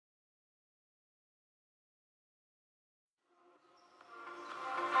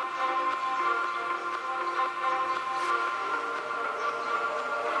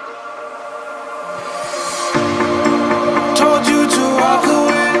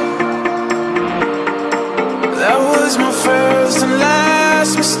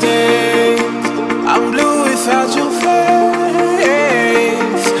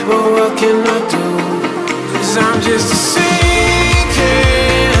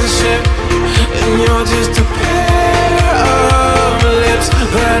you're just a pair of lips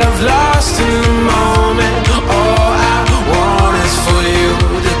that I've lost in the moment. All I want is for you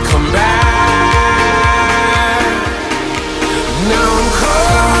to come back. Now I'm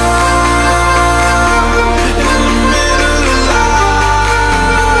caught in the middle of life,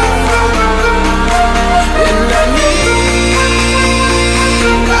 and I need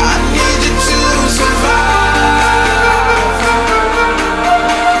you to survive.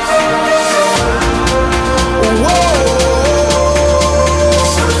 Whoa,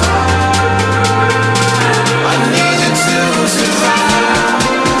 I need you to survive.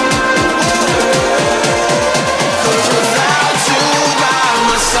 'Cause without you by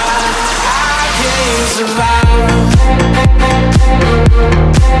my side, I can't survive.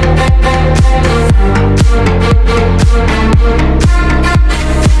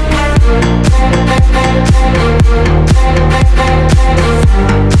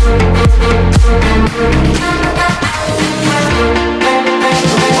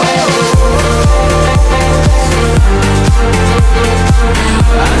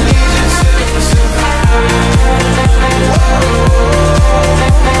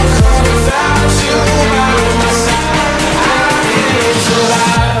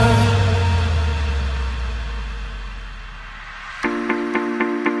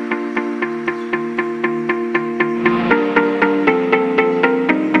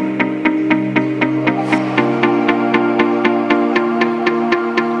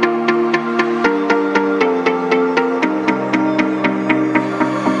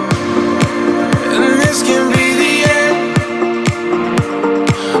 And this can be the end.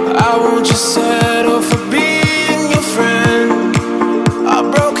 I want you sad.